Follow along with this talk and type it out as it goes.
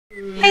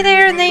Hey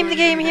there,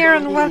 NameTheGame here,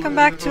 and welcome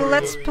back to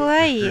Let's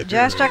Play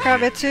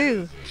Jackrabbit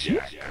 2.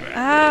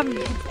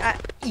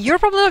 You're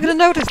probably not gonna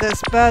notice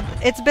this, but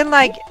it's been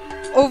like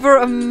over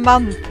a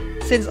month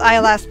since I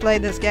last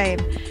played this game.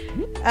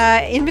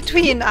 In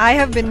between, I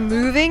have been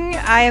moving,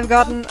 I have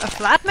gotten a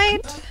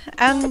flatmate,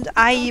 and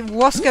I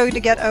was going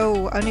to get,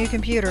 a new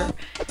computer.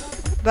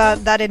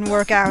 But that didn't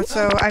work out,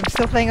 so I'm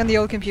still playing on the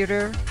old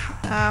computer.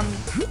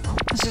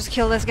 Let's just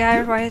kill this guy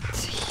right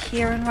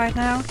here and right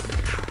now.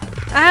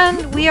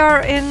 And we are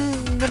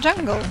in the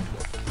jungle,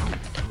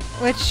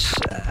 which,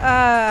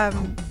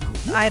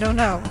 I don't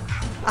know.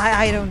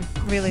 I don't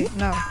really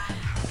know.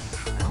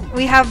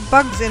 We have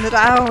bugs in the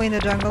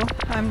jungle.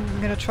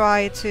 I'm gonna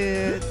try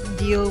to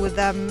deal with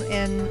them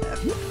in a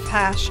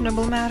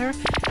fashionable manner.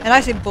 And I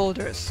see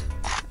boulders.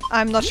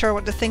 I'm not sure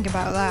what to think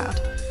about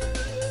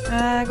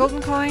that.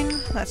 Golden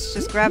coin. Let's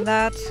just grab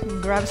that.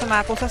 Grab some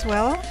apples as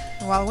well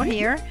while we're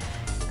here.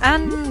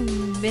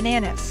 And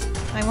bananas.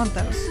 I want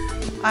those.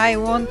 I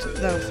want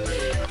those.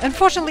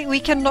 Unfortunately,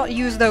 we cannot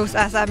use those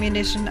as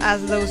ammunition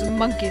as those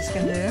monkeys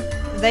can do.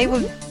 They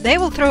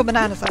will throw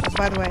bananas at us,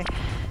 by the way.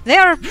 They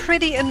are a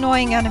pretty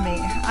annoying enemy.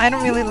 I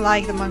don't really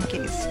like the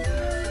monkeys.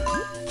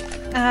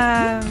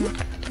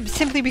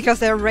 Simply because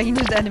they're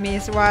ranged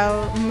enemies,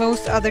 while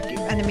most other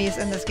enemies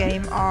in this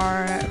game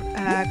are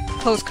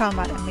close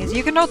combat enemies.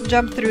 You cannot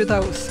jump through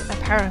those,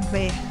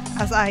 apparently,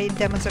 as I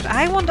demonstrated.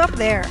 I want up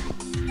there.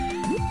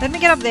 Let me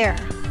get up there.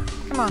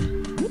 Come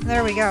on.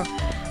 There we go.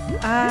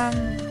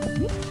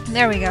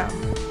 There we go.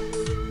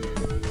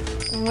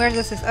 Where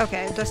this is?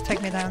 Okay, just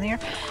take me down here.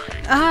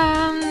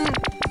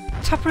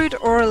 Top root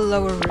or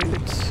lower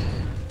root?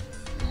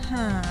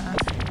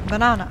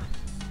 Banana.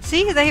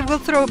 See, they will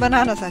throw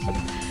bananas at you.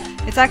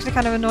 It's actually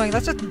kind of annoying.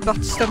 Let's just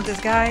butt stomp this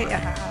guy.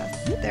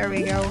 There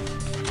we go.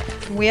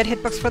 Weird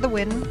hitbox for the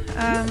win.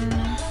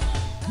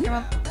 Come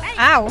on.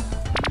 Ow!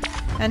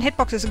 And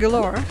hitboxes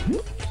galore.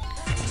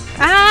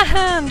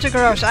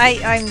 Jackrabbit.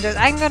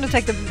 I'm gonna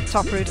take the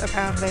top route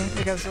apparently,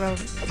 because well,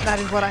 that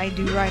is what I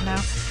do right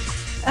now.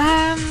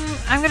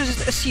 I'm gonna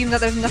just assume that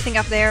there's nothing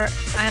up there,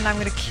 and I'm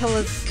gonna kill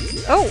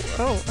his. Oh,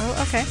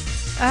 okay.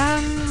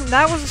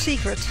 That was a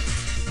secret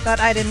that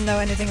I didn't know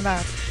anything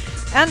about,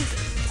 and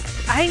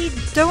I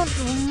don't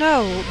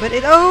know, but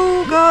it.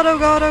 Oh god!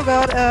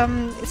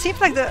 It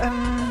seems like the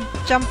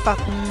jump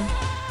button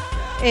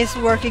is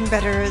working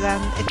better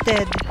than it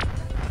did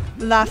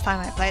last time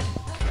I played.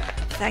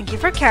 Thank you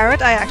for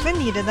carrot, I actually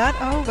needed that.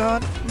 Oh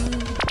god.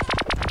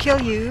 Kill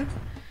you.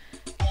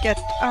 Get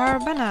our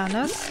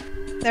bananas.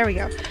 There we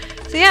go.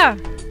 So yeah,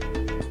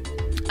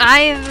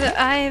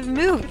 I've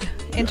moved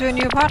into a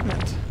new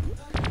apartment.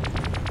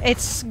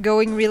 It's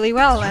going really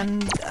well,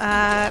 and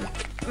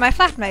my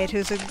flatmate,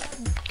 who's a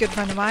good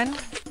friend of mine,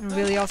 a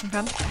really awesome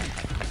friend,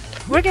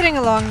 we're getting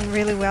along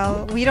really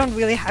well. We don't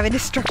really have any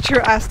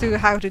structure as to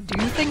how to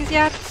do things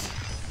yet,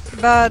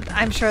 but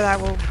I'm sure that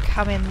will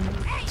come in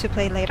to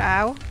play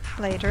later.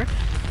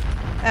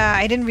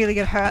 I didn't really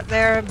get hurt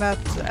there, but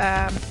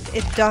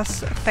it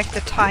does affect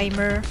the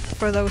timer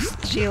for those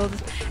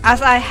shields.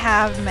 As I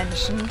have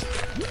mentioned,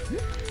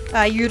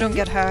 you don't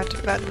get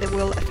hurt, but it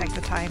will affect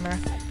the timer.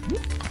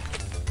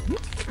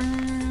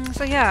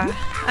 So yeah,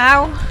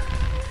 ow!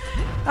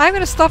 I'm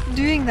gonna stop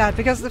doing that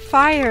because the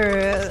fire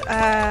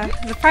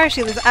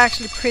shield is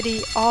actually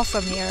pretty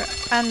awesome here,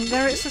 and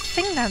there is a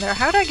thing down there.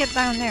 How do I get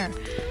down there?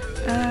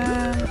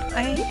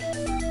 I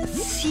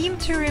seem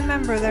to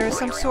remember there is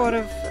some sort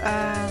of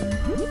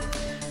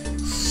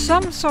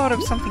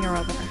something or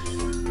other.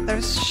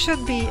 There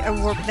should be a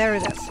warp. There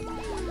it is.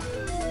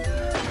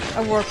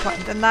 A warp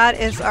point, and that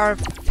is our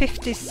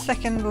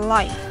 50-second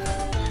life.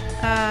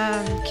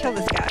 Kill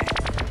this guy.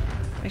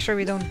 Make sure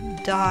we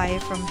don't die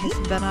from his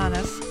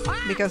bananas,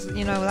 because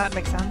you know that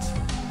makes sense.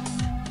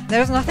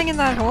 There's nothing in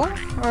that hole,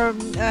 or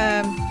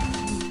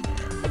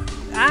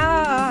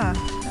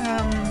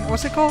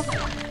what's it called?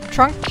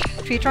 Trunk?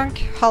 Tree trunk?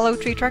 Hollow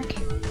tree trunk?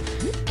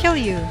 Kill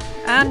you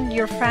and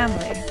your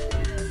family.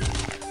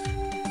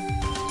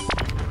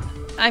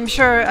 I'm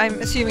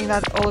assuming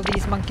that all of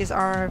these monkeys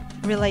are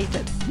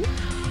related.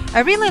 I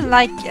really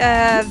like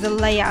the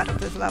layout of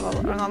this level,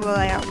 or not the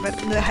layout, but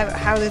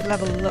how this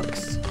level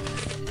looks.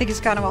 I think it's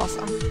kind of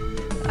awesome.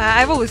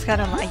 I've always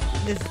kind of liked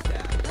this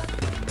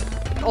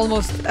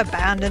almost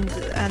abandoned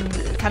and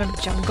kind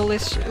of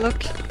jungle-ish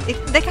look.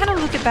 They kind of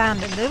look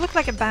abandoned. They look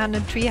like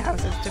abandoned tree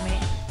houses to me.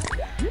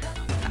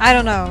 I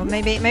don't know,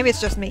 maybe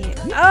it's just me.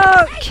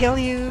 Oh, kill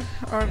you!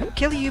 Or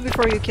kill you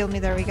before you kill me,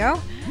 there we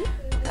go.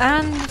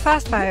 And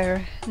fast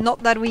fire.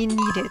 Not that we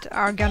need it,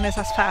 our gun is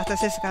as fast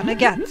as it's gonna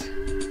get.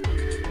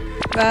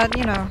 But,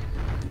 you know,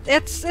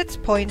 it's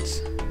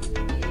points,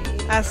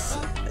 as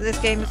this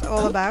game is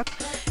all about.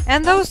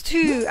 And those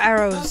two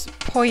arrows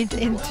point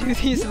into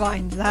these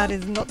vines, that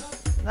is not...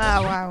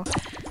 wow.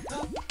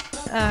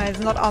 It's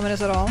not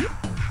ominous at all.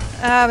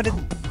 But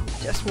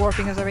it's just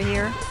warping us over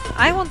here.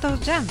 I want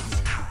those gems.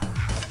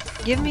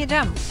 Give me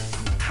gems.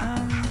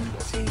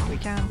 Let's see if we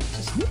can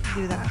just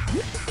do that.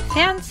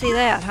 Fancy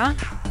that, huh?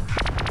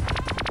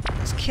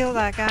 Just kill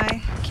that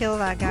guy. kill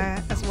that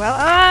guy as well.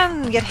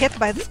 Get hit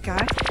by this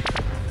guy,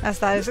 as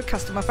that is a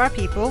custom of our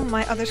people.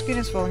 My other screen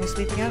is falling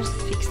asleep again. Just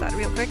fix that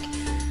real quick.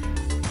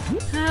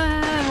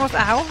 What?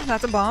 Ow,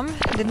 that's a bomb.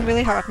 Didn't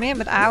really hurt me,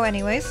 but ow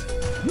anyways.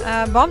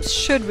 Bombs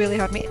should really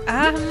hurt me.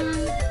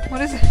 What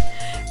is it?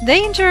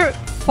 Danger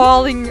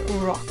falling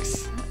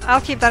rocks.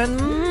 I'll keep that in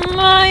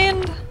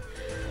mind.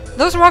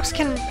 Those rocks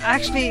can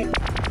actually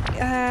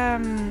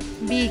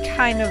be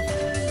kind of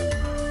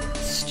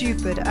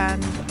stupid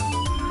and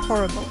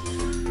horrible.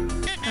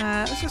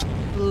 Let's just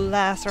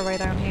blast our way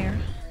down here.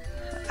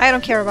 I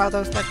don't care about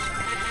those, but...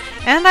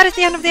 And that is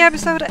the end of the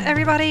episode,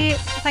 everybody.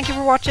 Thank you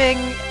for watching.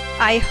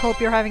 I hope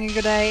you're having a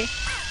good day.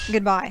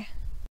 Goodbye.